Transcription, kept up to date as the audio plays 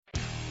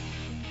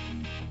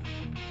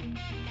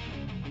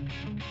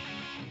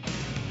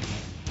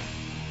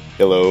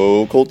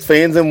Hello, Colts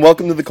fans, and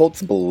welcome to the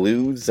Colts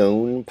Blue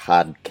Zone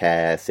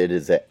podcast. It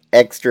is an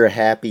extra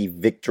happy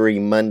Victory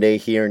Monday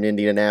here in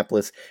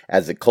Indianapolis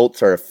as the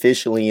Colts are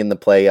officially in the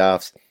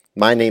playoffs.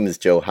 My name is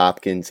Joe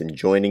Hopkins, and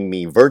joining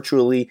me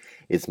virtually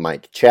is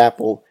Mike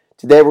Chappell.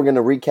 Today we're going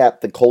to recap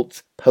the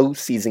Colts'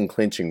 postseason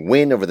clinching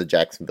win over the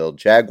Jacksonville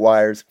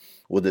Jaguars.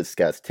 We'll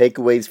discuss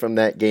takeaways from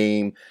that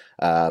game,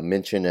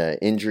 mention an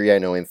injury. I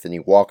know Anthony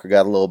Walker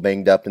got a little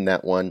banged up in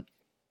that one.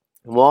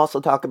 And we'll also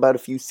talk about a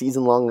few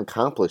season-long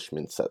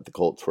accomplishments that the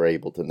Colts were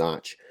able to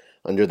notch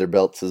under their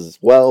belts as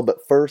well.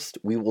 But first,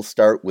 we will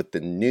start with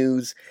the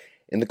news.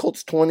 And the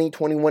Colts'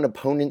 2021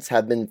 opponents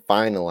have been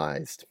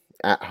finalized.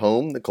 At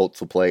home, the Colts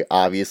will play,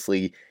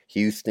 obviously,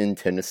 Houston,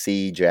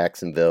 Tennessee,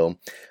 Jacksonville.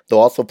 They'll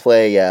also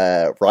play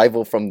a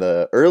rival from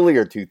the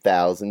earlier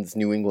 2000s,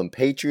 New England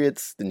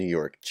Patriots, the New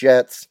York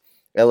Jets,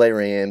 LA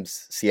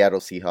Rams, Seattle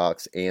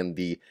Seahawks, and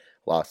the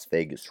Las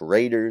Vegas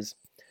Raiders.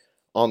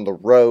 On the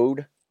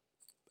road,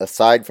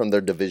 aside from their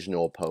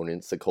divisional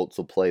opponents, the Colts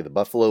will play the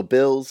Buffalo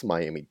Bills,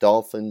 Miami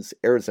Dolphins,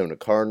 Arizona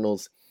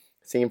Cardinals,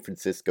 San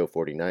Francisco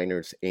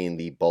 49ers, and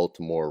the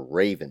Baltimore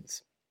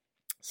Ravens.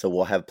 So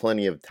we'll have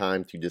plenty of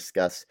time to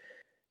discuss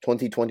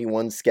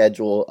 2021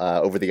 schedule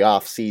over the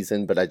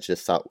offseason, but I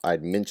just thought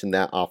I'd mention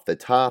that off the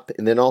top.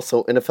 And then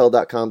also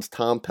NFL.com's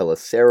Tom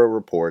Pelissero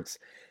reports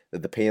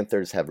that the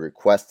Panthers have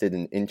requested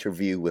an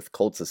interview with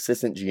Colts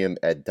assistant GM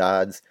Ed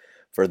Dodds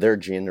for their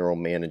general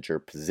manager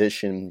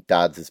position.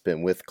 Dodds has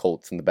been with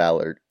Colts and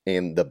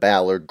the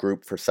Ballard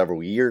group for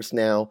several years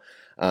now.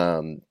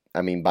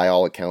 By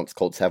all accounts,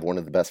 Colts have one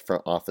of the best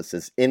front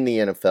offices in the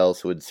NFL,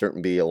 so it would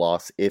certainly be a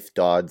loss if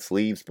Dodds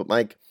leaves. But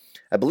Mike,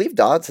 I believe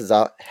Dodds has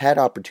had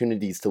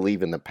opportunities to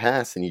leave in the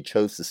past, and he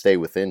chose to stay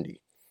with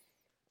Indy.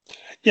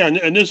 Yeah,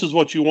 and this is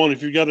what you want.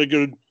 If you've got a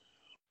good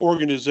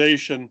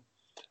organization,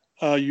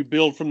 you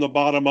build from the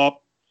bottom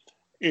up,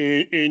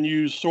 and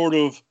you sort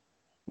of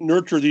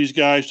nurture these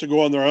guys to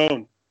go on their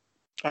own.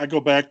 I go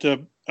back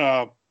to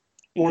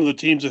one of the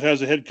teams that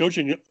has a head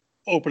coaching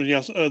opening,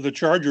 the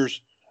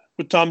Chargers,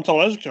 with Tom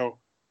Telesco.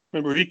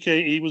 Remember,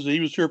 he was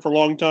here for a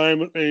long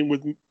time,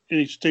 and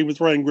he stayed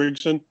with Ryan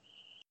Grigson,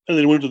 and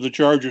then went to the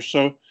Chargers.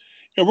 So,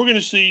 we're going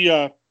to see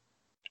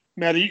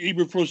Matt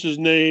Eberflus's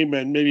name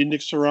and maybe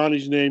Nick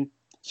Sirianni's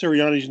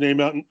name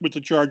out with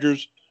the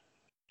Chargers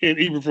and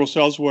Eberflus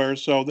elsewhere.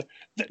 So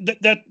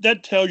that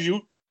tells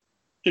you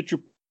that you're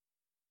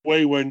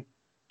way when,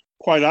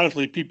 quite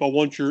honestly, people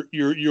want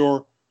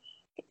your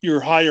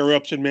higher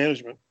ups in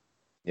management.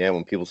 Yeah,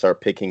 when people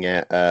start picking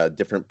at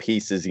different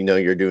pieces,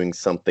 you're doing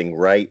something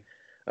right.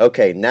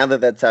 Okay, now that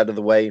that's out of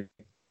the way,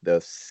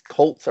 the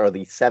Colts are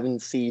the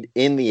 7th seed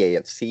in the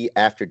AFC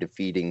after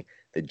defeating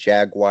the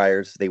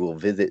Jaguars. They will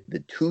visit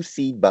the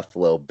 2-seed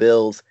Buffalo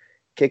Bills.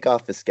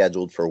 Kickoff is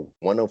scheduled for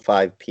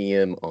 1:05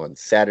 p.m. on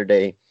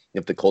Saturday.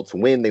 If the Colts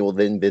win, they will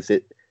then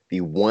visit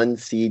the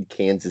 1-seed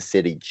Kansas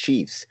City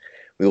Chiefs.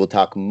 We will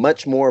talk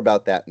much more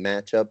about that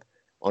matchup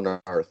on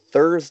our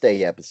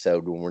Thursday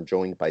episode when we're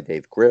joined by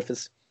Dave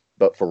Griffiths.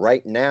 But for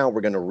right now,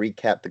 we're going to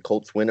recap the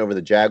Colts' win over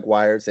the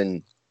Jaguars,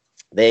 and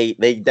they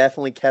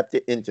definitely kept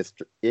it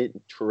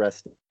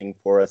interesting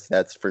for us,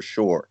 that's for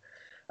sure.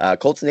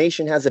 Colts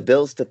Nation has the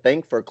Bills to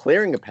thank for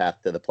clearing a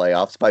path to the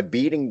playoffs by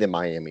beating the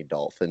Miami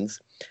Dolphins.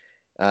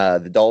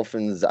 The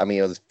Dolphins,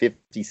 it was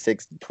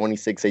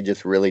 56-26. They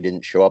just really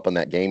didn't show up on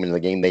that game, and the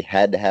game they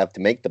had to have to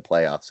make the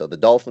playoffs. So the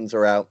Dolphins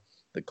are out.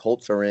 The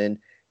Colts are in,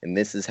 and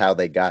this is how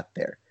they got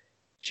there.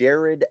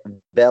 Jared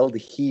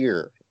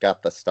Veldheer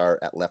got the start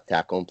at left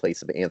tackle in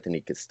place of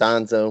Anthony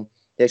Costanzo.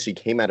 He actually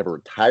came out of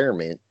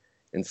retirement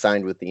and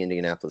signed with the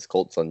Indianapolis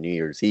Colts on New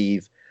Year's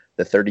Eve.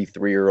 The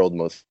 33-year-old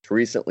most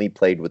recently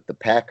played with the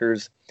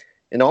Packers.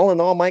 And all in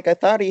all, Mike, I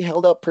thought he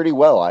held up pretty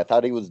well. I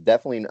thought he was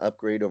definitely an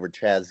upgrade over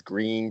Chaz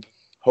Green.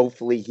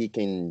 Hopefully he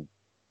can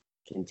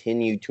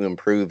continue to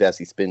improve as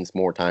he spends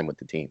more time with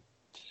the team.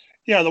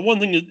 Yeah, the one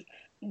thing is,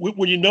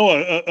 when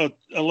a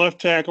left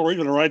tackle or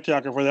even a right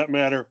tackle for that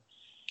matter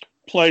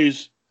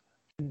plays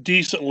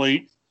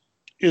decently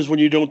is when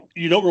you don't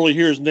really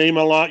hear his name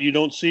a lot. You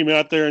don't see him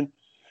out there,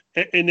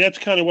 and that's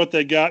kind of what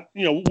they got.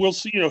 We'll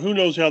see. Who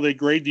knows how they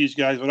grade these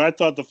guys? But I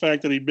thought the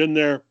fact that he'd been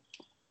there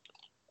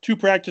 3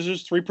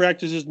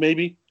 practices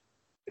maybe,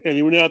 and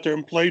he went out there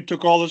and played,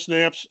 took all the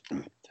snaps,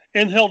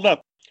 and held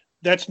up.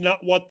 That's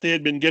not what they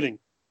had been getting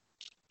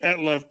at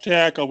left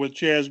tackle with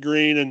Chaz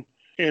Green and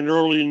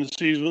early in the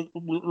season,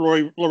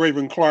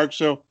 Raven Clark.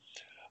 So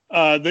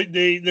there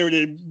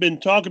had been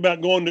talk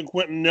about going to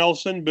Quentin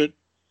Nelson, but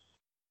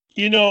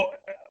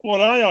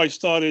what I always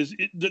thought is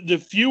the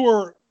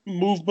fewer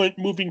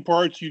moving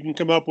parts you can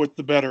come up with,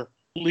 the better.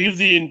 Leave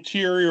the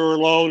interior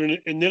alone,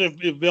 and then if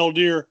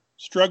Veldheer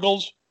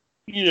struggles,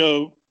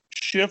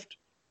 shift.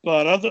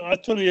 But I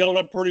thought he held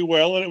up pretty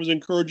well, and it was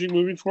encouraging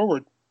moving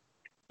forward.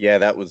 Yeah,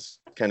 that was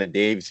kind of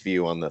Dave's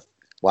view on the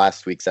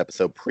last week's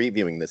episode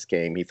previewing this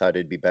game. He thought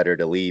it'd be better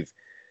to leave,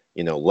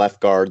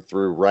 left guard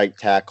through right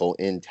tackle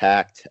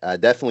intact.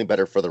 Definitely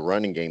better for the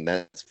running game,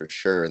 that's for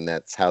sure, and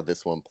that's how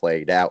this one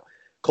played out.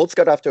 Colts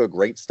got off to a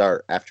great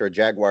start. After a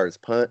Jaguars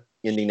punt,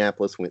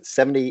 Indianapolis went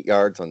 78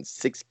 yards on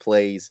 6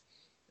 plays.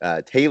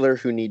 Taylor,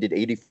 who needed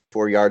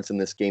 84 yards in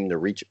this game to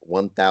reach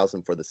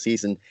 1,000 for the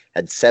season,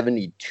 had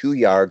 72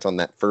 yards on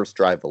that first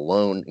drive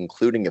alone,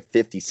 including a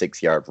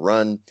 56-yard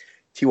run.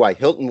 T.Y.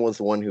 Hilton was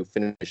the one who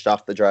finished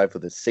off the drive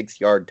with a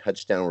 6-yard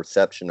touchdown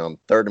reception on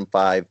 3rd and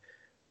 5.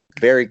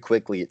 Very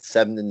quickly, it's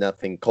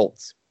 7-0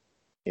 Colts.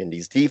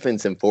 Indy's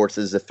defense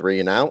enforces a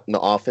 3-and-out, and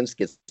the offense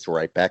gets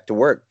right back to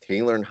work.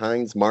 Taylor and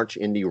Hines march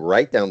Indy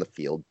right down the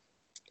field.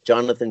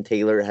 Jonathan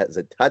Taylor has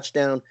a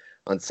touchdown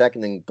on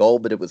 2nd and goal,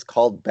 but it was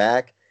called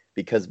back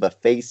because of a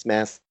face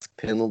mask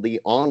penalty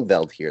on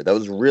Veldheer. That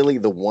was really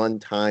the one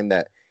time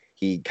that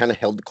he kind of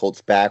held the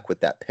Colts back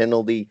with that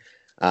penalty.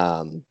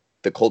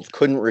 The Colts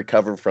couldn't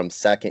recover from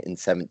 2nd and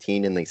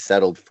 17, and they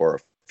settled for a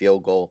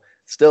field goal.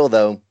 Still,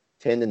 though,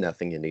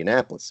 10-0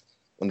 Indianapolis.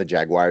 On the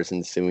Jaguars'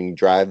 ensuing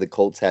drive, the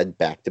Colts had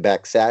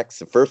back-to-back sacks,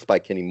 the first by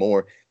Kenny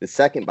Moore, the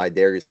second by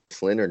Darius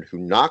Leonard, who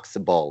knocks the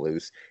ball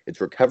loose. It's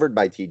recovered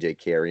by TJ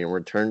Carey and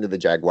returned to the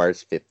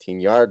Jaguars'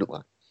 15-yard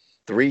line.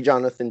 3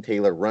 Jonathan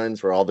Taylor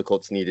runs were all the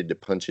Colts needed to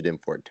punch it in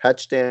for a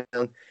touchdown.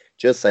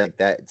 Just like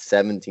that, it's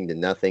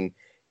 17-0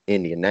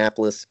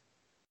 Indianapolis.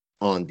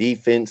 On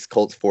defense,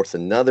 Colts force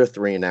another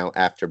 3-and-out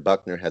after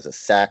Buckner has a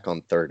sack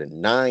on 3rd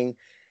and 9.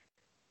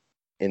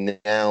 And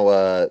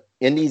now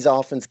Indy's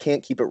offense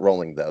can't keep it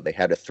rolling, though. They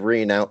had a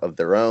 3-and-out of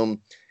their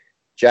own.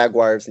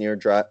 Jaguars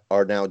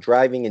are now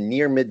driving in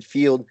near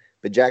midfield,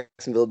 but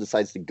Jacksonville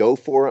decides to go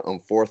for it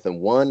on 4th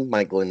and 1.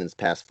 Mike Glennon's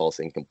pass falls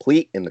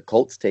incomplete, and the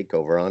Colts take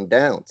over on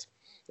downs.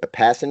 A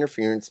pass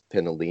interference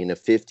penalty and a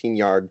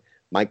 15-yard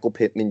Michael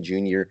Pittman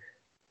Jr.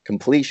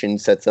 completion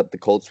sets up the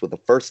Colts with a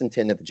 1st and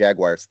 10 at the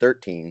Jaguars'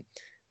 13,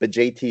 but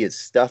JT is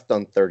stuffed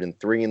on 3rd and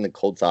 3, and the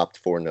Colts opt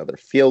for another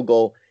field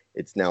goal.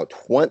 It's now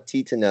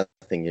 20-0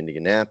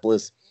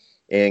 Indianapolis,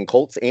 and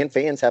Colts and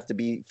fans have to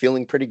be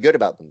feeling pretty good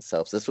about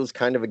themselves. This was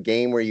kind of a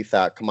game where you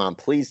thought, come on,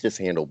 please just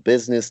handle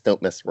business.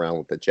 Don't mess around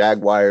with the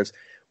Jaguars.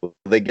 Well,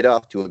 they get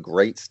off to a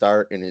great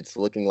start, and it's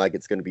looking like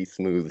it's going to be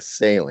smooth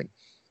sailing,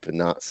 but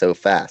not so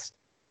fast.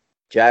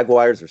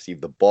 Jaguars receive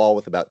the ball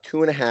with about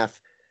 2.5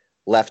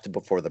 left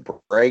before the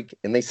break,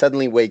 and they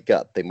suddenly wake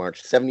up. They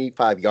march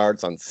 75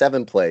 yards on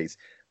 7 plays.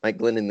 Mike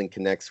Glennon then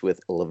connects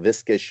with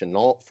Laviska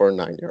Shenault for a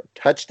 9-yard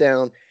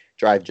touchdown.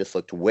 Drive just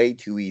looked way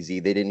too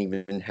easy. They didn't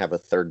even have a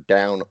 3rd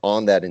down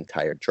on that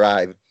entire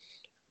drive.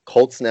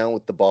 Colts now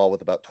with the ball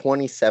with about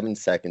 27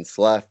 seconds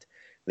left.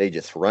 They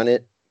just run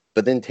it.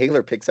 But then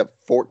Taylor picks up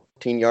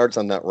 14 yards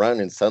on that run,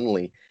 and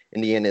suddenly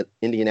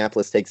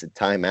Indianapolis takes a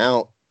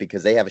timeout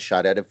because they have a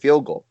shot at a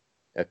field goal.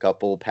 A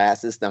couple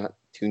passes to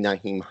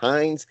Nyheim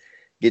Hines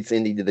gets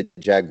Indy to the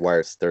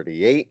Jaguars'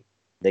 38.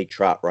 They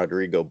trot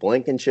Rodrigo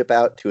Blankenship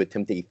out to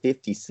attempt a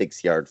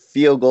 56-yard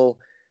field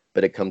goal,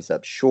 but it comes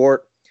up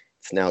short.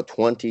 It's now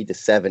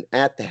 20-7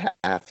 at the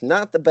half.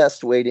 Not the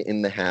best way to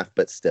end the half,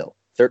 but still.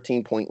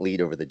 13-point lead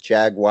over the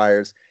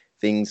Jaguars.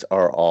 Things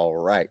are all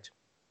right.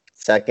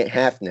 Second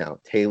half now.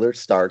 Taylor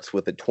starts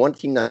with a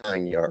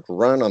 29-yard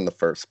run on the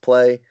first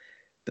play.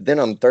 But then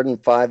on 3rd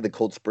and 5, the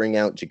Colts bring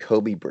out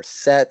Jacoby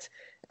Brissett.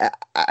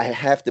 I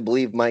have to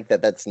believe, Mike,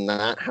 that that's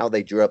not how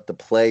they drew up the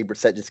play.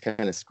 Brissett just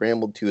kind of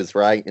scrambled to his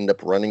right, ended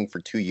up running for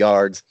 2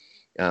 yards.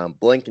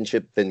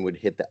 Blankenship then would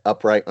hit the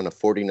upright on a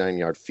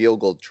 49-yard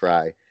field goal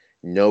try.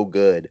 No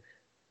good.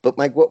 But,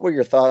 Mike, what were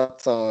your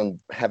thoughts on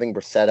having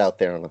Brissett out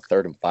there on a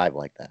 3rd and 5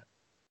 like that?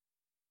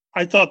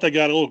 I thought they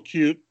got a little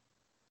cute.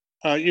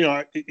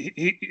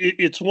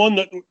 It's one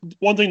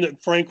thing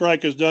that Frank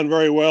Reich has done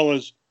very well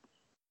is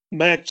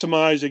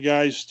maximize a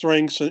guy's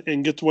strengths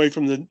and get away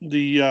from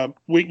the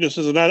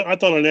weaknesses. And I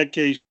thought in that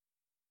case,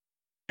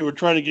 they were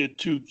trying to get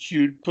too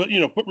cute. Put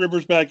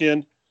Rivers back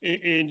in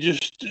and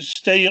just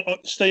stay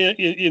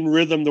in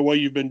rhythm the way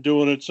you've been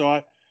doing it. So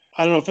I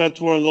don't know if that's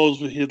one of those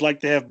he'd like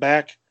to have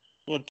back,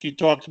 what you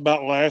talked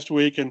about last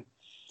week. And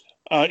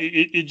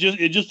it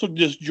just looked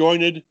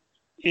disjointed.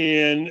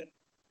 And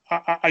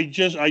I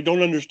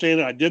don't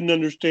understand it. I didn't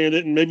understand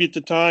it. And maybe at the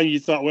time you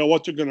thought, well,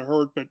 what's it going to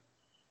hurt? But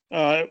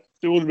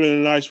it would have been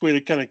a nice way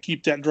to kind of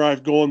keep that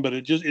drive going, but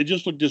it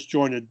just looked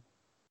disjointed.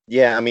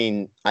 Yeah, I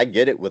mean, I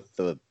get it with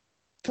the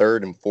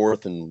 3rd and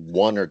 4th and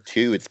 1 or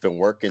 2. It's been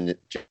working.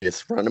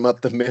 Just run him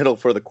up the middle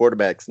for the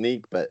quarterback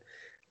sneak. But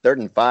 3rd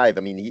and 5,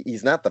 I mean,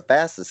 he's not the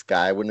fastest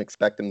guy. I wouldn't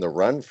expect him to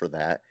run for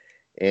that.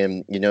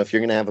 And, if you're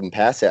going to have him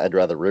pass it, I'd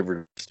rather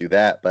Rivers do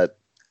that. But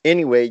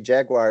anyway,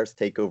 Jaguars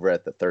take over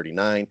at the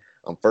 39.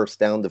 On 1st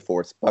down,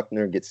 DeForest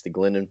Buckner gets to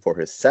Glennon for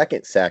his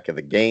 2nd sack of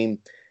the game.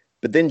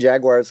 But then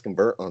Jaguars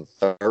convert on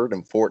 3rd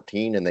and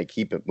 14, and they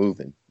keep it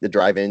moving. The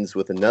drive ends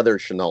with another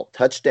Shenault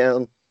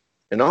touchdown,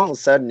 and all of a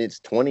sudden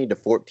it's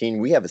 20-14.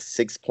 We have a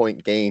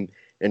 6-point game,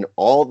 and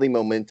all the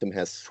momentum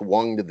has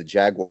swung to the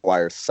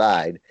Jaguars'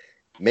 side.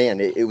 Man,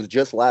 it was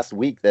just last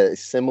week that a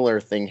similar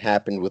thing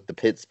happened with the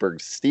Pittsburgh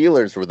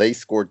Steelers, where they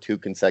scored 2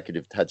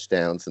 consecutive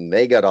touchdowns, and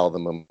they got all the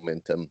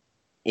momentum.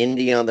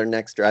 Indy on their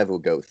next drive will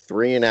go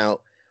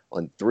 3-and-out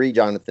on 3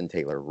 Jonathan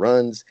Taylor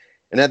runs.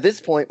 And at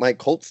this point, my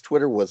Colts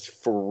Twitter was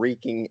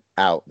freaking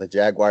out. The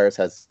Jaguars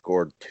has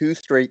scored 2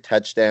 straight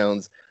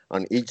touchdowns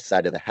on each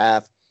side of the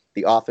half.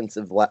 The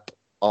offense's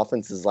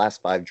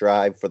last 5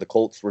 drive for the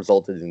Colts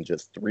resulted in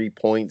just 3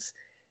 points.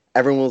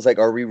 Everyone was like,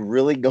 are we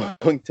really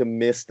going to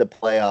miss the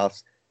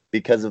playoffs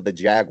because of the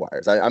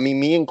Jaguars? I mean,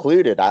 me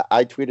included.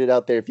 I tweeted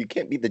out there, if you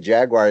can't beat the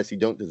Jaguars, you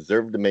don't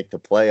deserve to make the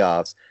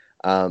playoffs.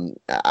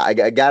 I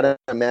got to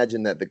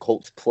imagine that the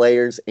Colts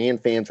players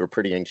and fans were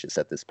pretty anxious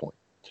at this point.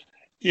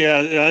 Yeah,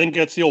 I think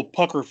that's the old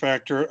pucker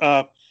factor.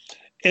 And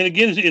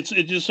again, it's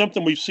just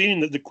something we've seen,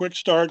 that the quick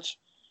starts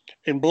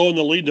and blowing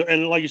the lead.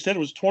 And like you said, it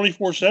was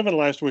 24-7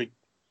 last week.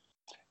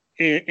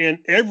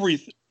 And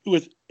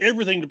with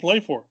everything to play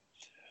for.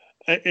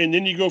 And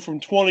then you go from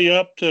 20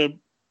 up to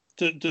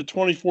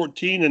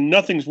 2014, and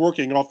nothing's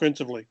working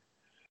offensively.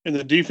 And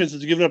the defense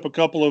has given up a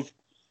couple of,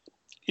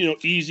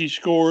 easy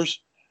scores.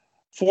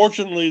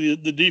 Fortunately,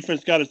 the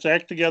defense got its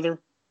act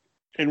together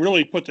and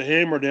really put the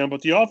hammer down.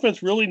 But the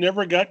offense really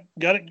never got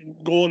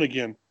it going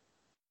again.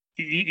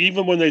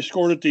 Even when they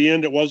scored at the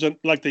end, it wasn't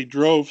like they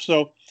drove.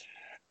 So,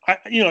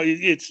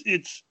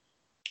 it's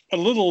a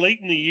little late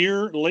in the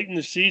year, late in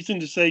the season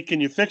to say, can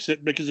you fix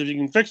it? Because if you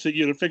can fix it,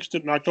 you'd have fixed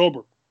it in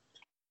October.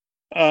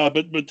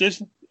 But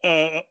this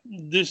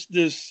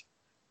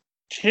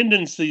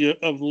tendency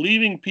of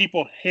leaving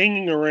people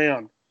hanging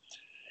around.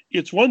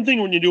 It's one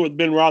thing when you do it with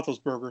Ben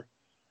Roethlisberger.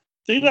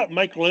 They let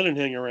Mike Lennon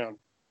hang around.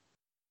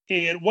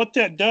 And what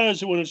that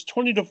does, when it's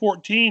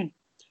 20-14,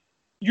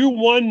 you're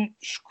one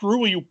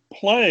screwy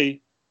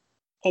play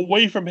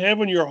away from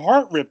having your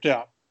heart ripped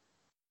out.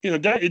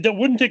 That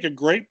wouldn't take a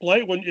great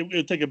play. It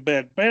would take a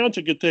bad bounce.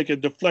 It could take a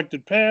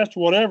deflected pass,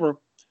 whatever.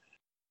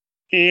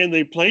 And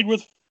they played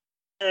with,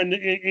 and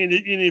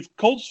if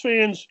Colts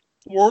fans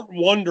weren't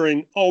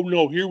wondering, oh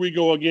no, here we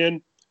go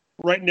again,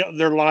 right now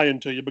they're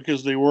lying to you,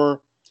 because they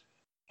were.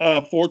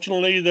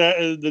 Fortunately,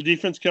 the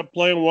defense kept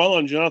playing well,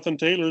 and Jonathan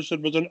Taylor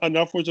said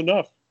enough was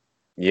enough.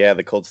 Yeah,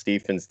 the Colts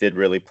defense did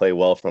really play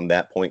well from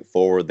that point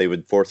forward. They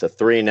would force a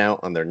 3-and-out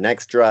on their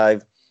next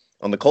drive.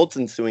 On the Colts'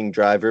 ensuing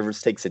drive,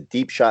 Rivers takes a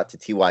deep shot to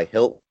T.Y.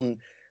 Hilton.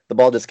 The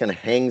ball just kind of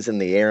hangs in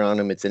the air on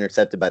him. It's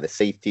intercepted by the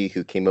safety,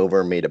 who came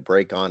over and made a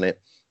break on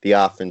it. The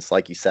offense,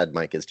 like you said,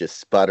 Mike, is just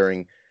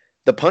sputtering.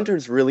 The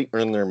punters really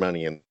earned their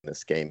money in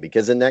this game,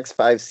 because the next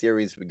 5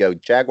 series we go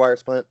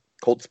Jaguars punt,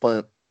 Colts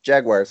punt,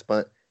 Jaguars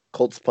punt,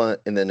 Colts punt,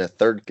 and then a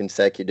third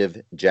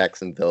consecutive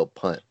Jacksonville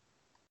punt.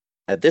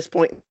 At this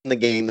point in the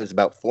game, there's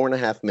about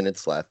 4.5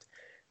 minutes left.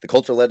 The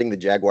Colts are letting the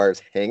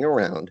Jaguars hang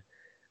around,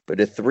 but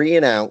a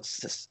 3-and-out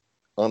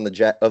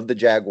of the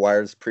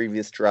Jaguars'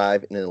 previous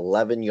drive and an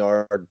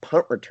 11-yard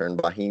punt return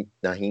by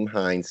Nyheim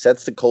Hines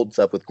sets the Colts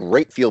up with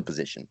great field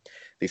position.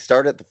 They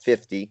start at the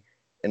 50,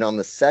 and on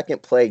the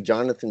second play,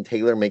 Jonathan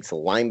Taylor makes a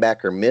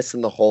linebacker miss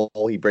in the hole.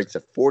 He breaks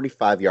a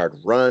 45-yard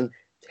run,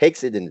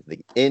 takes it into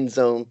the end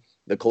zone.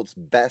 The Colts'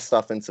 best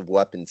offensive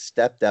weapon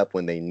stepped up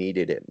when they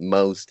needed it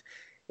most.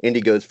 Indy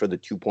goes for the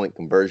 2-point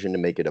conversion to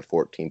make it a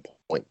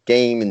 14-point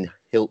game, and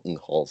Hilton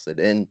hauls it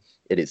in.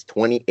 It is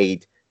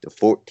 28-14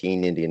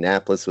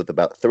 Indianapolis with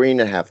about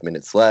 3.5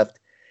 minutes left.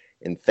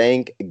 And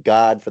thank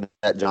God for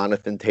that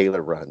Jonathan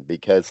Taylor run,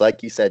 because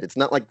like you said, it's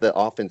not like the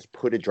offense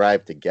put a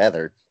drive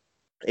together.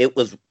 It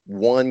was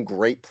one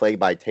great play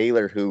by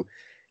Taylor, who,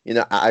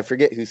 I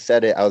forget who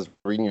said it. I was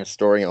reading a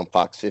story on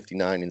Fox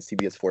 59 and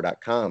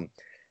CBS4.com.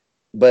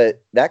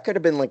 But that could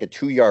have been like a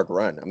 2-yard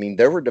run. I mean,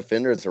 there were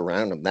defenders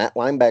around him. That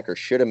linebacker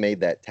should have made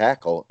that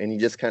tackle, and he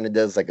just kind of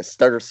does like a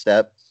stutter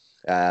step.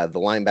 The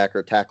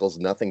linebacker tackles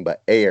nothing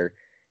but air,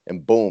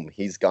 and boom,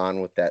 he's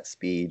gone with that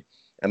speed.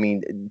 I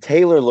mean,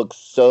 Taylor looks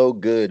so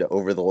good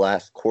over the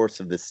last course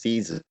of the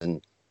season.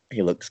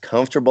 He looks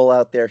comfortable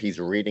out there. He's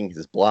reading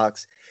his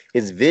blocks.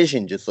 His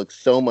vision just looks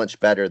so much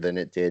better than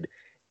it did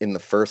in the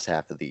first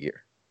half of the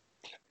year.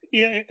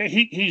 Yeah,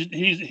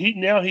 he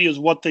now he is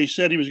what they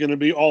said he was going to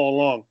be all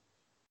along.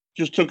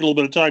 Just took a little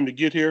bit of time to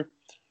get here.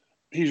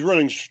 He's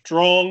running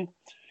strong.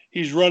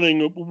 He's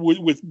running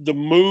with the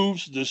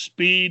moves, the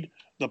speed,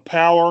 the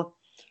power.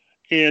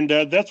 And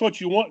that's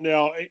what you want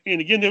now. And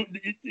again,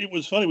 it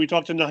was funny. We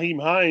talked to Nyheim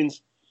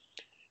Hines.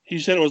 He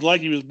said it was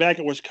like he was back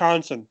at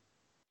Wisconsin.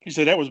 He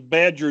said that was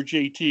Badger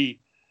JT.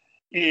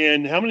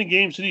 And how many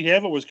games did he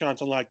have at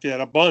Wisconsin like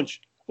that? A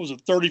bunch. Was it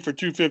 30 for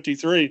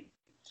 253?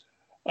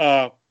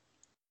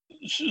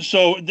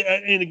 So,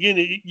 and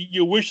again,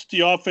 you wish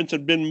the offense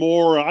had been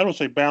more, I don't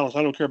say balanced.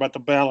 I don't care about the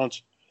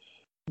balance.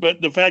 But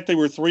the fact they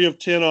were 3 of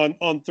 10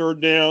 on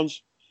third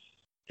downs,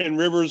 and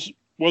Rivers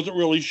wasn't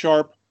really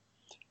sharp.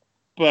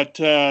 But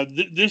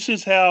this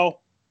is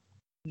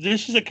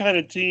the kind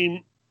of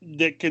team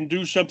that can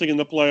do something in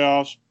the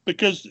playoffs,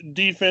 because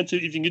defense,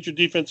 if you can get your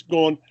defense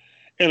going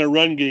in a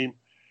run game,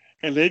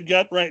 and they've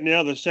got right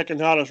now the second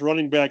hottest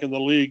running back in the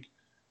league,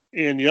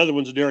 and the other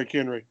one's Derrick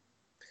Henry.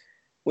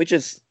 Which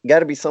has got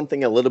to be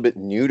something a little bit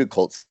new to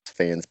Colts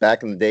fans.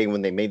 Back in the day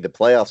when they made the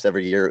playoffs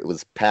every year, it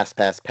was pass,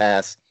 pass,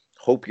 pass.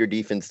 Hope your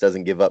defense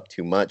doesn't give up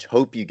too much.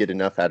 Hope you get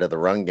enough out of the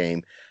run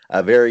game.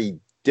 A very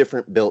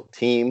different built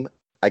team.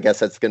 I guess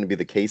that's going to be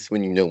the case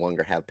when you no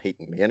longer have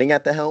Peyton Manning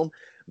at the helm.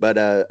 but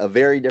a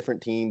very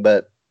different team.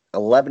 But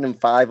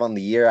 11-5 on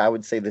the year, I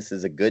would say this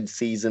is a good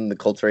season. The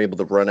Colts are able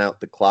to run out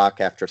the clock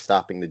after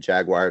stopping the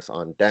Jaguars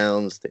on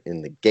downs to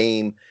end the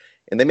game,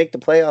 and they make the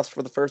playoffs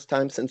for the first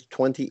time since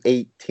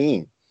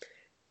 2018.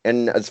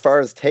 And as far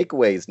as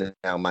takeaways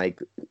now, Mike,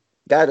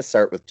 got to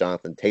start with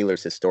Jonathan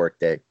Taylor's historic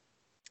day.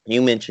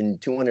 You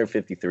mentioned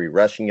 253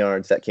 rushing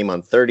yards. That came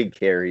on 30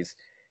 carries,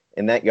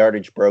 and that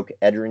yardage broke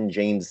Edgerrin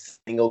James'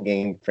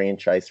 single-game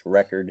franchise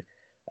record.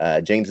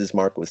 James's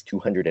mark was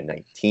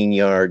 219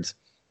 yards.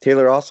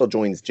 Taylor also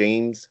joins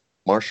James,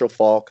 Marshall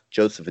Faulk,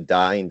 Joseph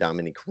Addai, and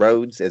Dominique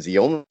Rhodes as the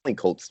only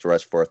Colts to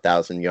rush for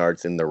 1,000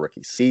 yards in their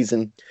rookie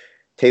season.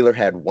 Taylor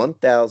had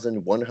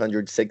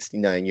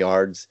 1,169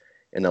 yards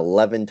and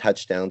 11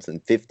 touchdowns in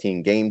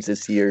 15 games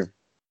this year.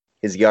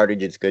 His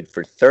yardage is good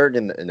for third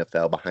in the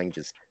NFL behind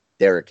just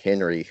Derrick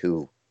Henry,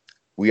 who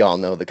we all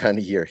know the kind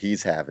of year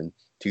he's having,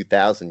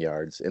 2,000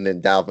 yards. And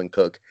then Dalvin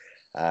Cook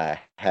had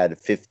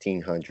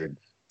 1,500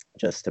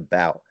 just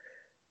about.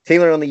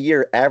 Taylor on the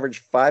year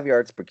averaged 5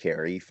 yards per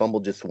carry. He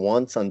fumbled just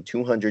once on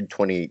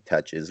 228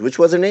 touches, which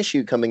was an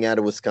issue coming out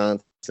of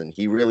Wisconsin.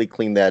 He really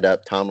cleaned that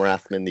up. Tom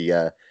Rathman,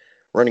 the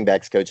running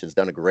backs coach, has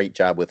done a great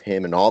job with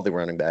him and all the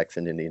running backs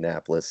in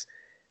Indianapolis.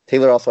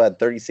 Taylor also had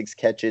 36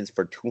 catches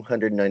for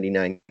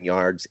 299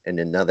 yards and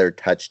another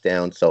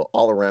touchdown. So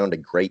all around a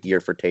great year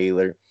for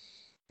Taylor.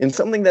 And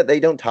something that they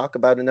don't talk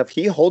about enough,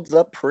 he holds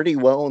up pretty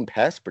well in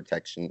pass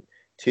protection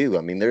too.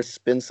 I mean, there's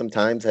been some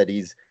times that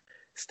he's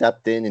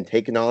stepped in and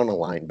taken on a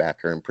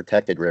linebacker and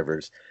protected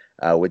Rivers,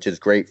 which is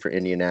great for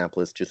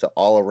Indianapolis. Just an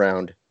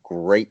all-around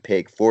great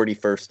pick,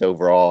 41st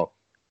overall.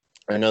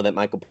 I know that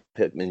Michael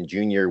Pittman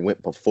Jr.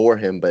 went before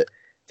him, but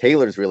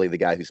Taylor's really the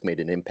guy who's made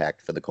an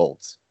impact for the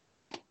Colts.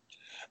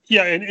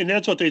 Yeah, and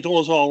that's what they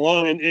told us all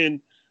along.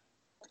 And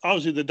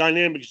obviously the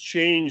dynamics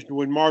changed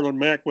when Marlon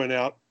Mack went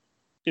out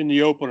in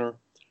the opener.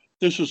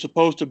 This was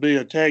supposed to be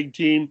a tag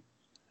team,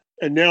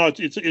 and now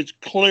it's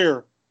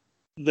clear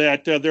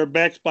that their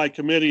backs by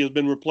committee has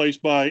been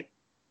replaced by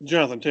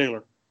Jonathan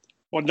Taylor.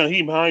 Well,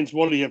 Nyheim Hines,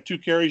 what did he have, 2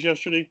 carries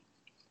yesterday?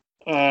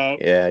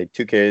 Yeah,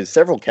 2 carries,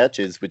 several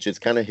catches, which is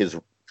kind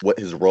of what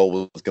his role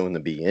was going to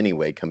be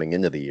anyway coming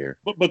into the year.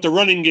 But the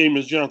running game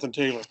is Jonathan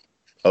Taylor.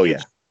 Oh,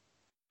 yeah.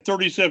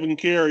 37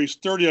 carries,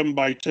 30 of them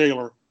by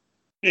Taylor.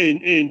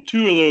 And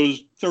 2 of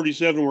those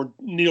 37 were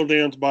kneel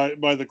downs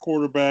by the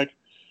quarterback.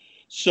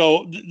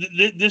 So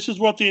this is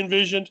what they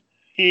envisioned.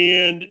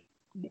 And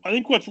I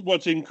think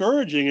what's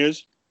encouraging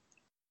is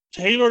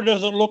Taylor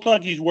doesn't look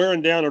like he's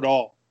wearing down at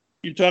all.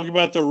 You talk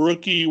about the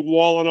rookie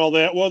wall and all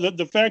that. Well,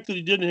 the fact that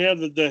he didn't have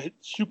the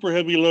super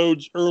heavy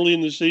loads early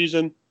in the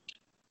season.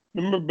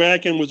 Remember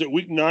back in, was it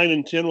week 9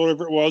 and 10,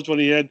 whatever it was, when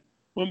he had,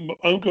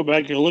 I'll go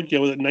back and look at it,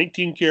 was it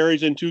 19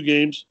 carries in 2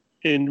 games?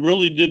 And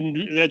really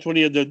didn't, that's when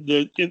he had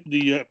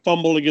the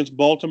fumble against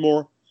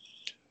Baltimore.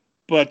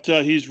 But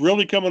he's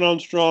really coming on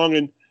strong,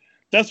 and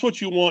that's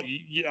what you want.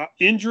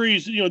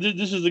 Injuries,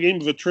 this is the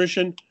game of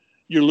attrition.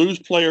 You lose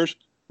players.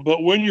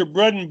 But when your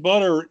bread and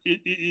butter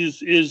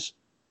is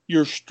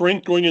your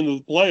strength going into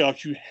the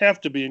playoffs, you have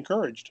to be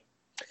encouraged.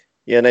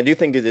 Yeah, and I do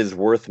think it is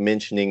worth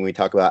mentioning, we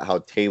talk about how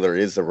Taylor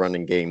is a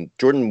running game.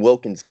 Jordan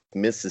Wilkins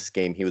missed this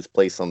game. He was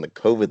placed on the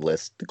COVID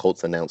list, the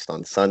Colts announced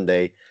on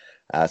Sunday.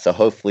 So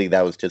hopefully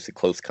that was just a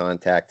close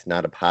contact,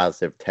 not a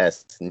positive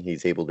test, and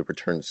he's able to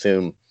return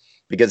soon.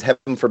 Because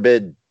heaven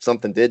forbid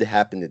something did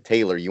happen to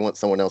Taylor, you want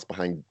someone else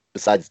behind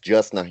besides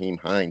just Nyheim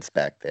Hines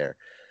back there.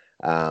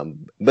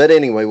 But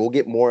anyway, we'll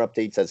get more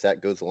updates as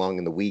that goes along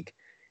in the week.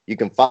 You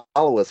can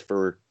follow us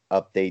for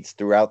updates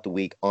throughout the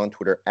week on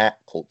Twitter at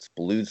Colts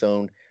Blue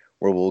Zone,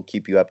 where we'll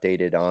keep you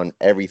updated on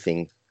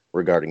everything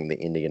regarding the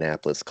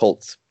Indianapolis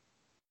Colts.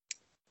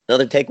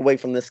 Another takeaway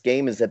from this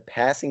game is that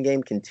passing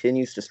game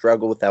continues to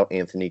struggle without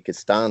Anthony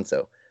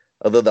Castonzo.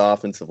 Although the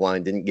offensive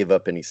line didn't give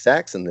up any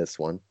sacks in this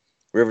one,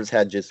 Rivers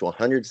had just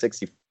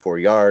 164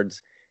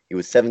 yards. He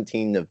was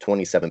 17 of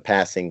 27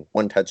 passing,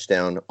 1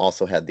 touchdown,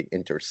 also had the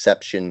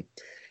interception.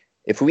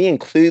 If we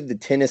include the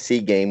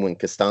Tennessee game when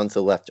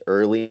Castonzo left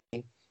early,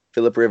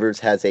 Phillip Rivers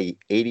has a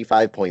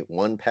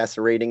 85.1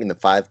 passer rating in the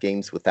 5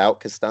 games without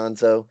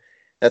Castonzo.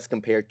 That's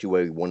compared to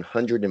a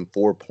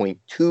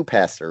 104.2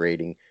 passer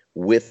rating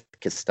with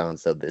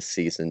Castonzo this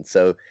season.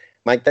 So,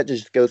 Mike, that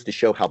just goes to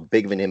show how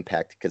big of an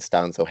impact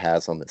Castonzo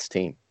has on this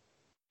team.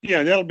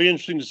 Yeah, that'll be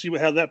interesting to see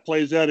how that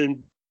plays out.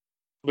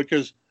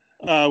 Because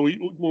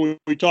when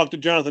we talked to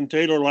Jonathan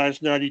Taylor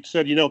last night,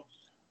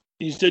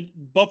 he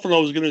said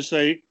Buffalo was going to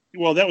say,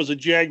 well, that was the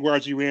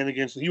Jaguars he ran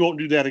against, and he won't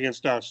do that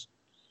against us.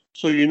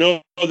 So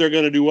they're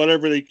going to do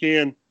whatever they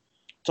can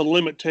to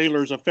limit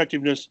Taylor's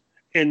effectiveness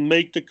and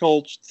make the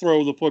Colts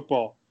throw the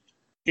football.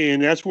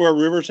 And that's where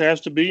Rivers has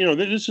to be.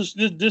 This is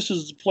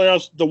the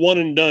playoffs, the one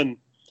and done.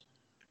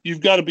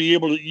 You've got to be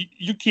able to.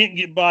 You can't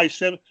get by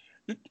 7.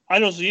 I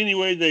don't see any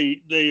way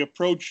they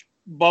approach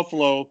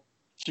Buffalo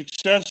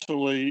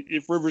successfully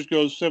if Rivers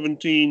goes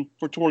 17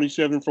 for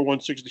 27 for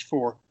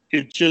 164.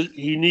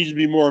 He needs to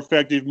be more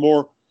effective,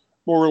 more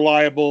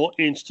reliable,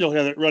 and still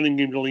have that running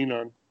game to lean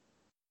on.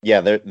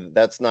 Yeah,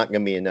 that's not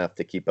going to be enough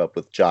to keep up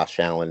with Josh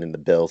Allen and the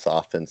Bills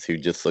offense, who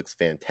just looks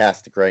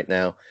fantastic right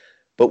now.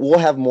 But we'll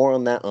have more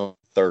on that on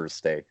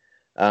Thursday.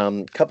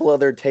 Couple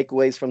other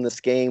takeaways from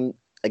this game.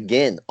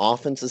 Again,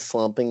 offense is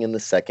slumping in the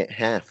second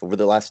half. Over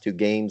the last two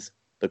games,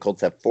 the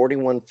Colts have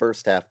 41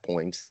 first half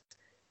points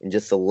and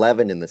just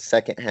 11 in the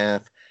second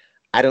half.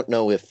 I don't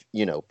know if,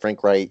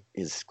 Frank Reich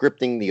is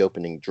scripting the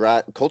opening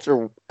drive. Colts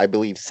are, I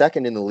believe,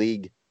 second in the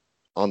league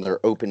on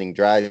their opening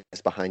drives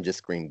behind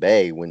just Green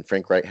Bay when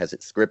Frank Reich has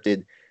it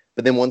scripted.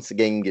 But then once the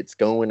game gets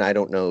going, I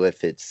don't know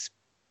if it's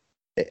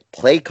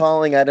play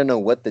calling. I don't know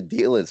what the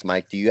deal is.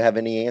 Mike, do you have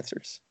any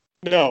answers?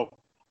 No,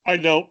 I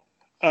don't.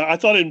 I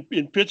thought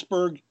in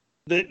Pittsburgh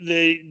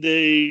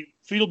they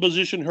field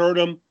position hurt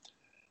them.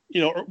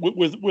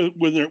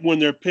 When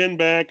they're pinned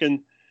back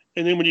and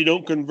then when you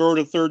don't convert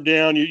a third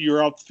down,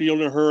 you're out the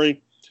field in a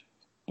hurry.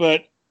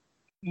 But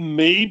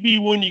maybe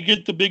when you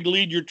get the big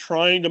lead, you're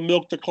trying to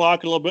milk the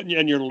clock a little bit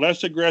and you're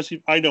less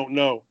aggressive. I don't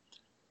know,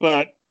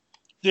 but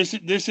this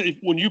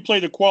when you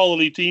play the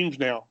quality teams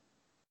now,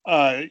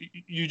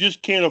 you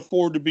just can't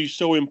afford to be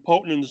so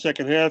impotent in the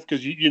second half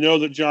because you know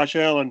that Josh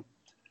Allen,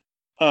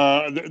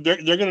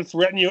 they're going to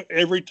threaten you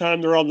every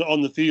time they're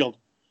on the field.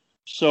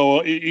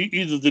 So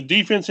either the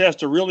defense has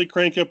to really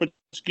crank up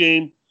its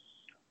game,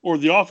 or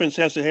the offense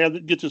has to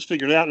get this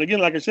figured out. And again,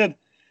 like I said,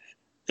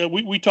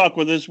 we talked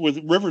with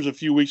Rivers a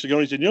few weeks ago.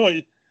 And he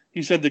said,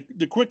 he said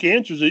the quick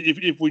answers,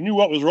 if we knew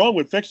what was wrong,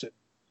 we'd fix it.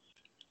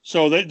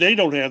 So they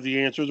don't have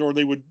the answers, or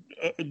they would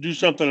do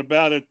something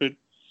about it. But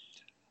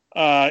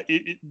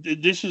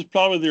this is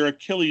probably their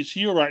Achilles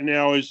heel right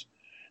now is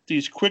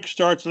these quick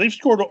starts. They've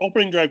scored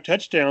opening drive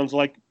touchdowns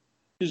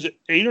is it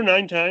 8 or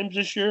 9 times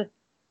this year?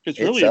 It's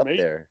really up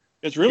amazing. there.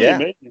 It's really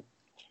amazing.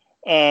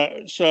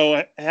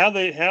 So how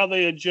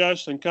they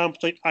adjust and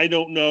compensate, I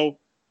don't know.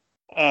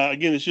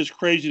 Again, it's just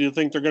crazy to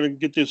think they're going to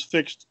get this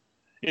fixed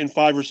in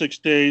 5 or 6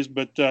 days,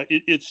 but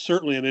it's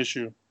certainly an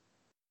issue.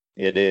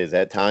 It is.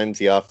 At times,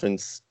 the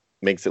offense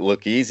makes it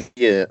look easy.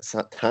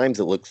 At times,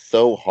 it looks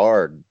so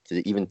hard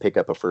to even pick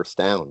up a first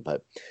down,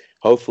 but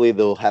hopefully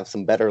they'll have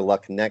some better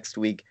luck next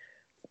week.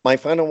 My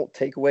final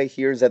takeaway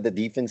here is that the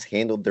defense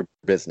handled their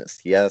business.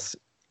 Yes,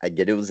 I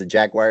get it was the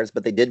Jaguars,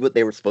 but they did what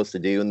they were supposed to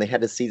do, and they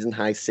had a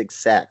season-high 6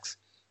 sacks,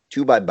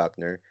 2 by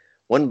Buckner,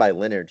 1 by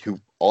Leonard,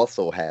 who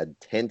also had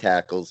 10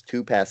 tackles,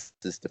 2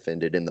 passes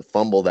defended, and the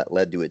fumble that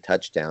led to a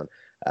touchdown.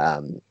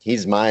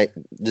 He's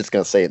just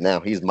going to say it now,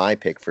 he's my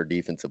pick for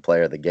defensive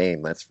player of the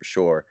game, that's for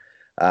sure.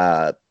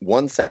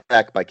 1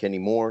 sack by Kenny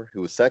Moore, who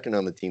was second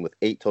on the team with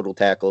 8 total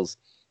tackles.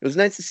 It was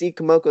nice to see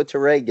Kamoko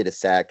Toure get a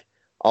sack.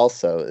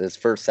 Also, his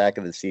first sack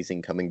of the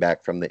season coming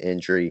back from the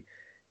injury.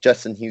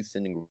 Justin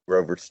Houston and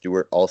Grover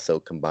Stewart also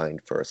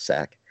combined for a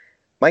sack.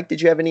 Mike, did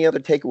you have any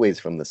other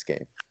takeaways from this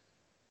game?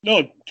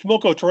 No,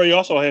 Kamoko Toure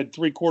also had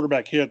 3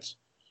 quarterback hits.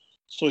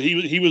 So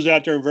he was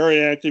out there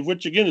very active,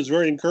 which, again, is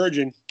very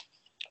encouraging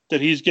that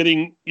he's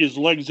getting his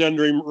legs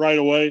under him right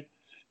away.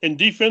 And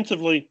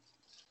defensively,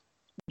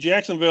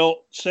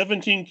 Jacksonville,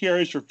 17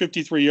 carries for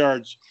 53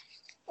 yards.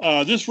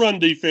 This run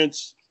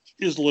defense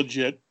is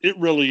legit. It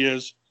really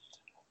is.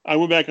 I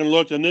went back and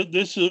looked, and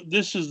this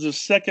is the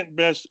second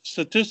best,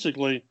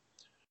 statistically,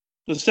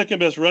 the second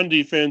best run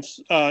defense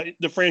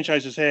the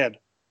franchise has had.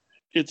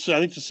 It's,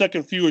 I think, the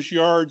second fewest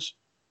yards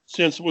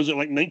since, was it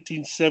like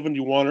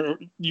 1971, or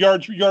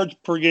yards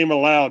per game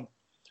allowed,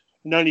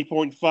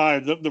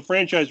 90.5. The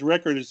franchise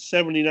record is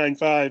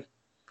 79.5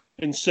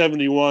 and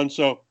 71.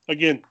 So,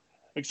 again,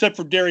 except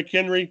for Derrick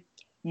Henry,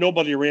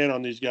 nobody ran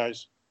on these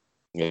guys.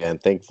 Yeah,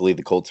 and thankfully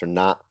the Colts are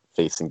not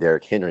facing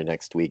Derrick Henry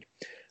next week.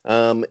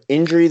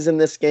 Injuries in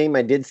this game,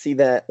 I did see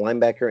that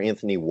linebacker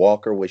Anthony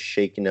Walker was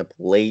shaken up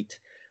late.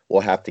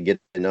 We'll have to get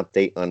an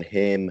update on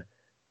him.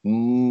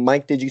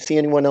 Mike, did you see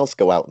anyone else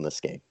go out in this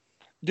game?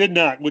 Did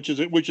not, which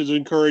is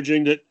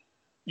encouraging that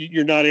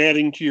you're not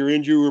adding to your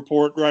injury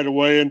report right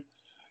away. And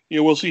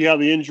we'll see how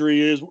the injury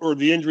is, or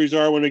the injuries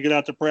are, when they get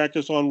out to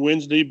practice on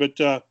Wednesday. But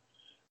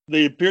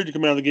they appeared to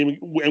come out of the game,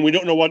 and we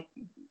don't know what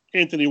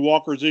Anthony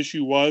Walker's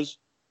issue was.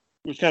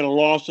 It was kind of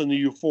lost in the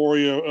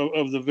euphoria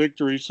of the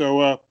victory.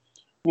 So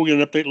we'll get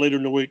an update later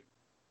in the week.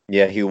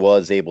 Yeah, he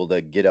was able to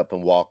get up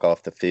and walk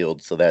off the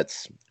field, so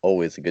that's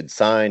always a good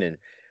sign. And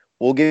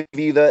we'll give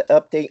you the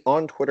update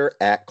on Twitter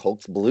at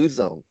Colts Blue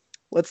Zone.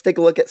 Let's take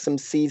a look at some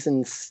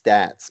season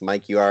stats.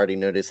 Mike, you already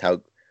noted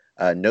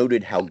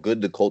how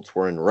good the Colts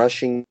were in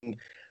rushing.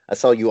 I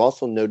saw you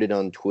also noted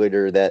on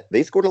Twitter that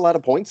they scored a lot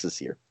of points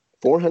this year.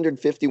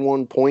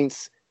 451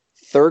 points,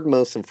 third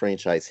most in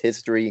franchise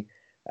history.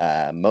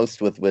 Most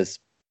was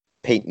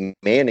Peyton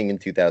Manning in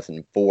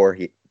 2004.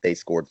 They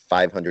scored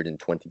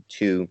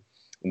 522.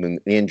 And then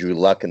Andrew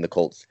Luck and the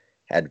Colts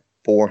had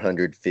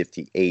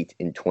 458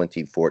 in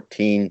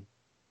 2014.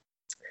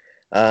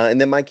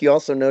 And then, Mike, you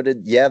also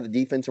noted, the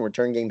defense and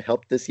return game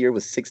helped this year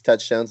with 6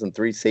 touchdowns and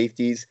 3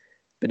 safeties.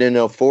 But in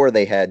 2004,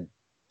 they had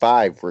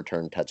 5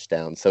 return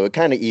touchdowns. So it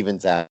kind of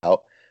evens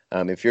out.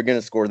 If you're going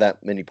to score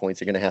that many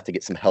points, you're going to have to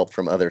get some help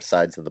from other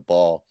sides of the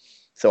ball.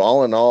 So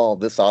all in all,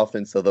 this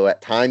offense, although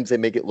at times they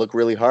make it look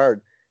really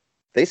hard,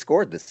 they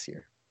scored this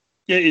year.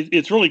 Yeah,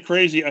 it's really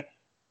crazy.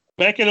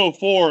 Back in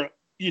 2004,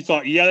 you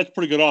thought, yeah, that's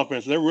pretty good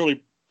offense. They're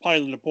really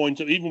piling the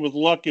points. Even with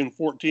Luck in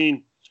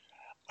 2014,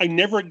 I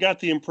never got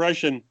the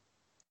impression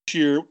this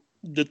year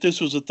that this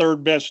was the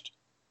third best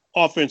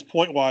offense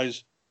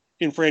point-wise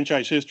in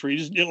franchise history.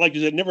 Like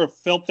you said, never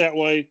felt that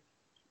way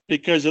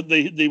because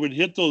they would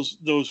hit those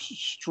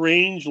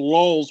strange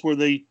lulls where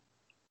they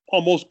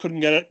almost couldn't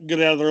get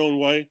out of their own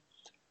way.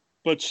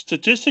 But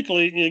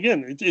statistically,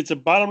 again, it's a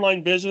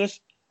bottom-line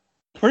business.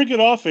 Pretty good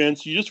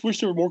offense. You just wish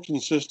they were more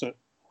consistent.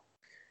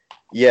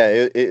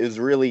 Yeah, it was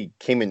really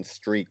came in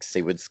streaks.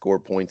 They would score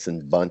points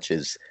in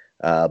bunches,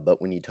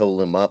 but when you total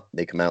them up,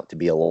 they come out to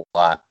be a lot.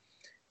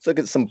 Let's look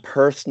at some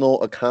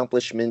personal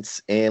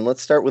accomplishments, and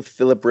let's start with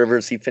Philip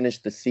Rivers. He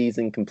finished the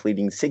season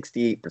completing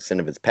 68%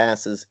 of his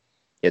passes.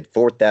 He had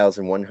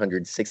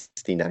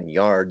 4,169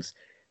 yards,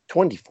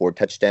 24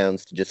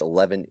 touchdowns to just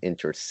 11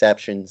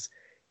 interceptions,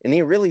 and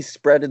he really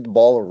spreaded the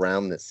ball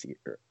around this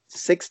year.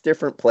 6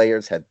 different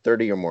players had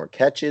 30 or more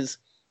catches.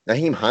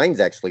 Nyheim Hines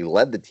actually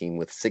led the team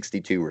with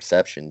 62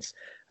 receptions.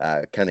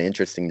 Kind of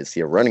interesting to see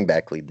a running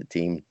back lead the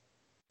team.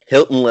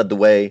 Hilton led the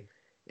way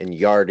in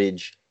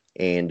yardage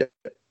and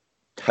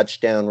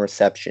touchdown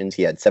receptions.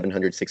 He had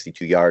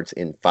 762 yards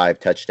in 5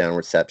 touchdown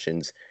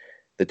receptions.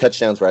 The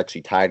touchdowns were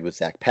actually tied with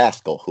Zach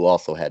Pascal, who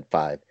also had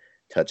 5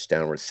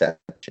 touchdown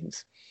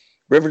receptions.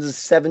 Rivers'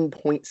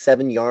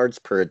 7.7 yards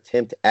per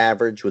attempt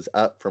average was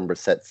up from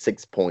Brissett's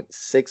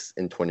 6.6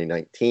 in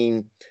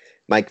 2019.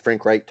 Mike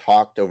Frankwright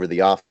talked over the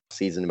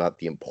offseason about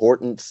the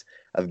importance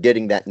of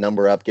getting that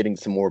number up, getting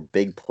some more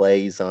big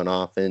plays on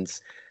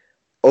offense.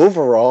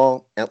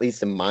 Overall, at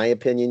least in my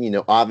opinion,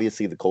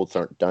 obviously the Colts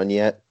aren't done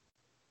yet.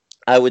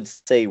 I would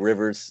say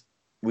Rivers,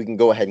 we can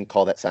go ahead and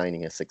call that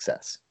signing a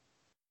success.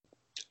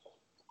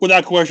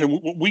 Without question.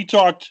 We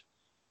talked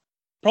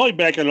probably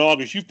back in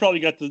August. You've probably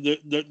got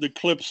the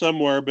clip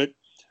somewhere, but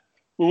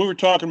when we were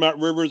talking about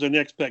Rivers and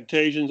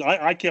expectations,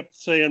 I kept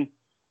saying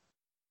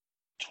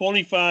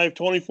 25,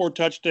 24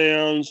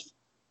 touchdowns,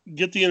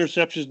 get the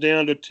interceptions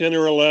down to 10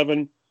 or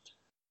 11,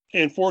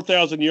 and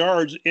 4,000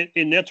 yards,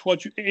 and that's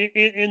what you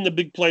in the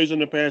big plays in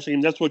the passing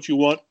game. That's what you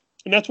want,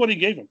 and that's what he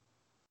gave him.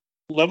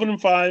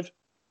 11-5,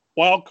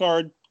 wild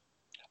card.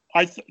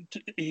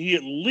 He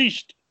at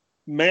least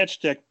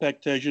matched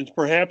expectations,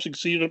 perhaps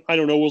exceeded them. I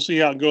don't know. We'll see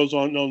how it goes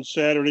on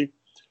Saturday.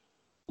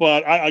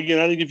 But I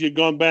think if you'd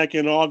gone back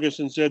in August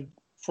and said,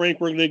 Frank,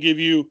 we're going to give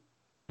you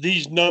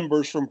these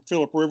numbers from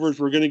Philip Rivers,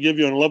 we're going to give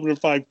you an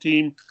 11-5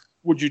 team,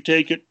 would you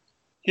take it?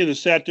 He'd have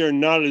sat there and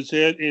nodded his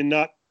head and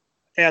not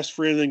asked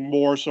for anything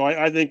more. So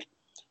I think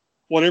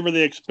whatever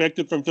they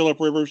expected from Philip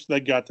Rivers, they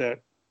got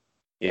that.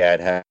 Yeah, I'd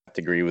have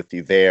to agree with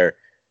you there.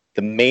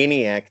 The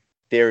Maniac,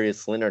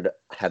 Darius Leonard,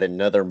 had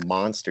another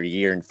monster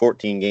year. In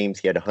 14 games,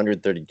 he had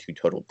 132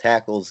 total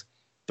tackles,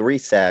 3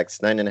 sacks,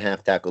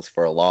 9.5 tackles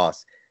for a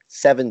loss,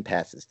 7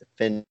 passes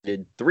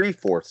defended, 3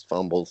 forced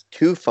fumbles,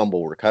 2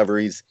 fumble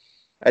recoveries.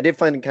 I did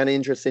find it kind of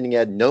interesting. He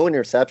had no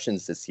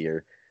interceptions this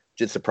year,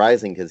 which is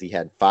surprising because he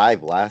had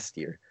 5 last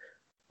year.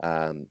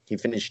 He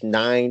finished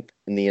 9th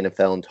in the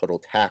NFL in total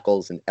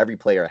tackles, and every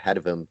player ahead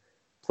of him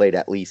played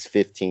at least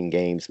 15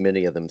 games,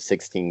 many of them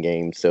 16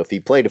 games. So if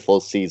he played a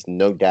full season,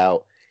 no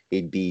doubt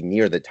he'd be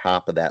near the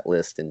top of that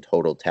list in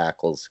total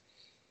tackles.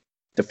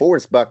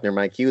 DeForest Buckner,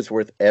 Mike, he was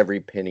worth every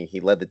penny.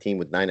 He led the team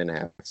with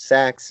 9.5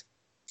 sacks,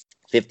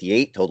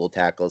 58 total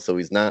tackles, so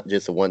he's not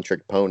just a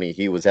one-trick pony.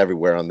 He was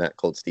everywhere on that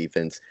Colts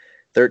defense.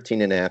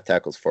 13.5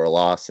 tackles for a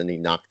loss, and he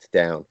knocked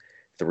down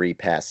 3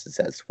 passes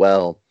as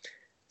well.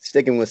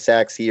 Sticking with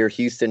sacks here,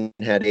 Houston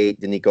had 8.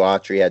 Danico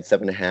Autry had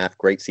 7.5.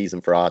 Great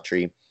season for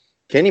Autry.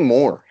 Kenny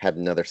Moore had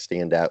another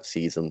standout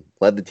season.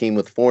 Led the team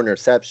with 4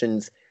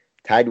 interceptions,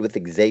 tied with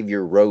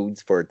Xavier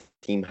Rhodes for a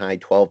team-high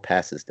 12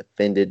 passes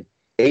defended,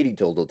 80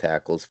 total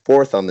tackles,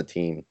 4th on the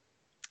team,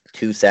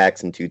 2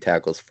 sacks and 2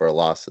 tackles for a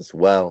loss as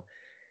well.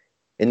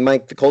 And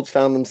Mike, the Colts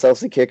found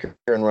themselves a kicker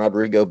in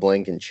Rodrigo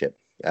Blankenship.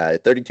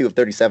 32 of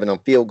 37 on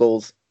field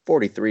goals,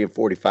 43 of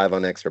 45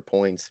 on extra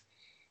points.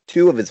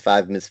 2 of his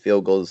 5 missed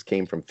field goals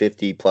came from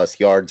 50-plus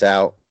yards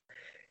out.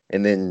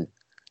 And then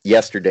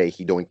yesterday,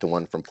 he doinked the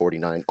one from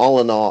 49. All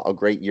in all, a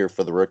great year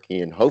for the rookie,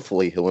 and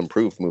hopefully he'll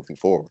improve moving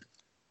forward.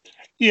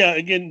 Yeah,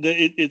 again,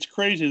 it's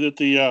crazy that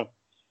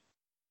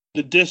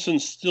the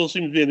distance still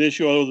seems to be an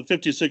issue. Although the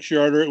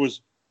 56-yarder, it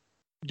was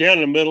down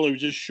in the middle. It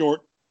was just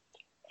short.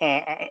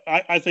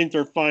 I think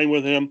they're fine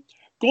with him.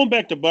 Going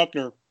back to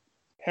Buckner,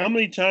 how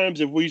many times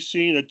have we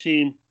seen a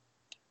team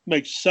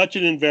make such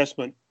an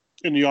investment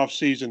in the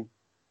offseason?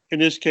 In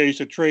this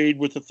case, a trade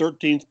with the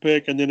 13th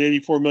pick and then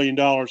 $84 million,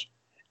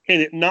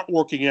 and it not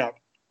working out.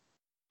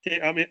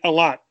 I mean, a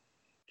lot.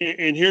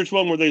 And here's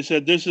one where they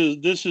said, this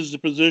is the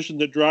position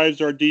that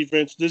drives our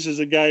defense. This is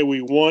the guy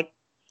we want.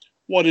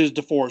 What is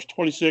DeForest?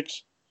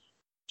 26.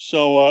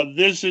 So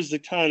this is the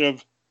kind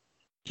of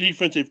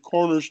defensive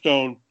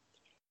cornerstone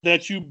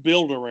that you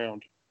build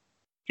around.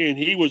 And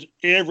he was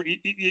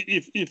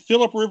if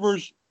Philip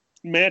Rivers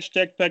matched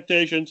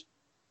expectations,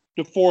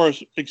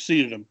 DeForest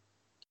exceeded him.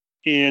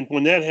 And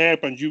when that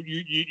happens,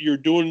 you're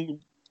doing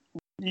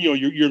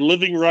you're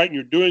living right and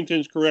you're doing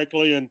things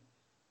correctly, and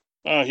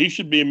he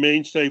should be a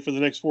mainstay for the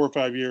next 4 or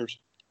 5 years.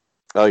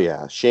 Oh,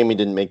 yeah. Shame he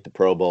didn't make the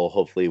Pro Bowl.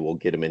 Hopefully we'll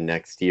get him in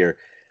next year.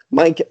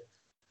 Mike,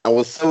 I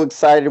was so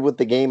excited with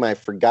the game, I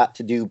forgot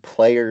to do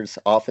players,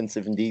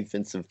 offensive and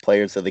defensive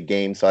players of the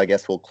game, so I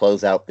guess we'll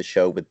close out the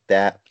show with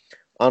that.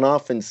 On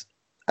offense,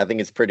 I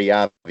think it's pretty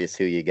obvious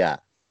who you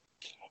got.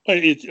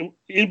 It's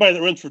anybody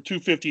that runs for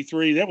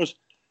 253. That was,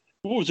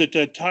 what was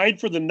it, tied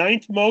for the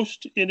 9th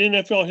most in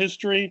NFL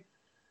history,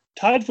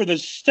 tied for the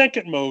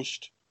 2nd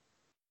most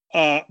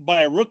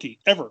by a rookie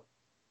ever.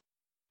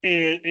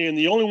 And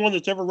the only one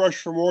that's ever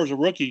rushed for more as a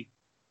rookie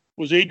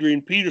was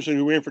Adrian Peterson,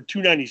 who ran for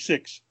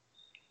 296.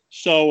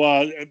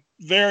 So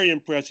very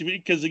impressive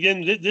because,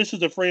 again, this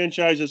is a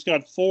franchise that's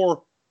got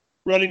 4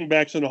 running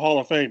backs in the Hall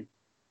of Fame.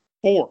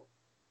 4.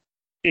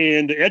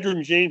 And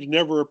Edgerrin James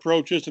never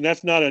approaches, and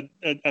that's not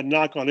a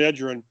knock on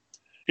Edgerrin.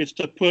 It's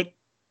to put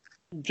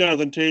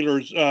Jonathan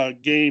Taylor's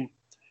game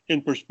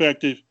in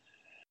perspective.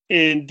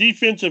 And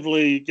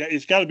defensively,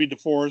 it's got to be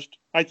DeForest,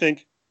 I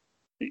think.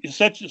 It's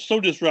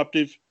so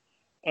disruptive.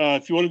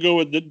 If you want to go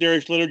with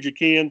Darius Leonard, you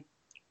can.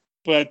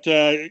 But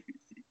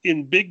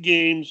in big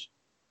games,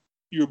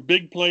 your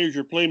big players,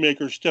 your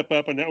playmakers step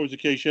up, and that was the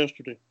case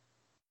yesterday.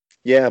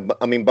 Yeah,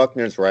 I mean,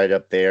 Buckner's right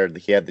up there.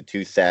 He had the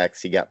 2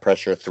 sacks. He got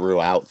pressure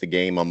throughout the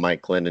game on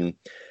Mike Glennon.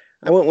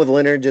 I went with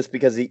Leonard just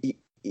because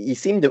he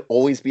seemed to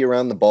always be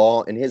around the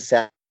ball, and his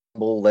sack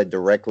led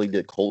directly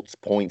to Colts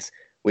points,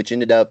 which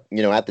ended up,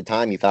 at the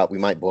time you thought we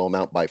might blow him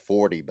out by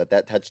 40, but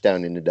that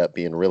touchdown ended up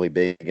being really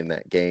big in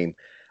that game.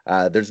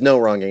 There's no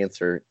wrong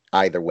answer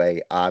either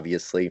way,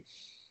 obviously.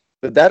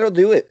 But that'll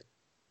do it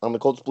on the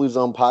Colts Blue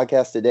Zone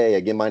podcast today.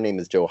 Again, my name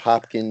is Joe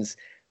Hopkins.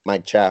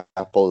 Mike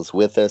Chappell is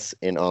with us.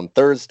 And on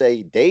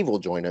Thursday, Dave will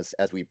join us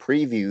as we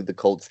preview the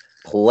Colts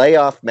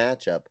playoff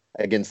matchup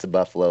against the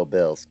Buffalo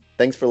Bills.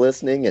 Thanks for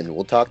listening, and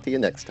we'll talk to you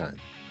next time.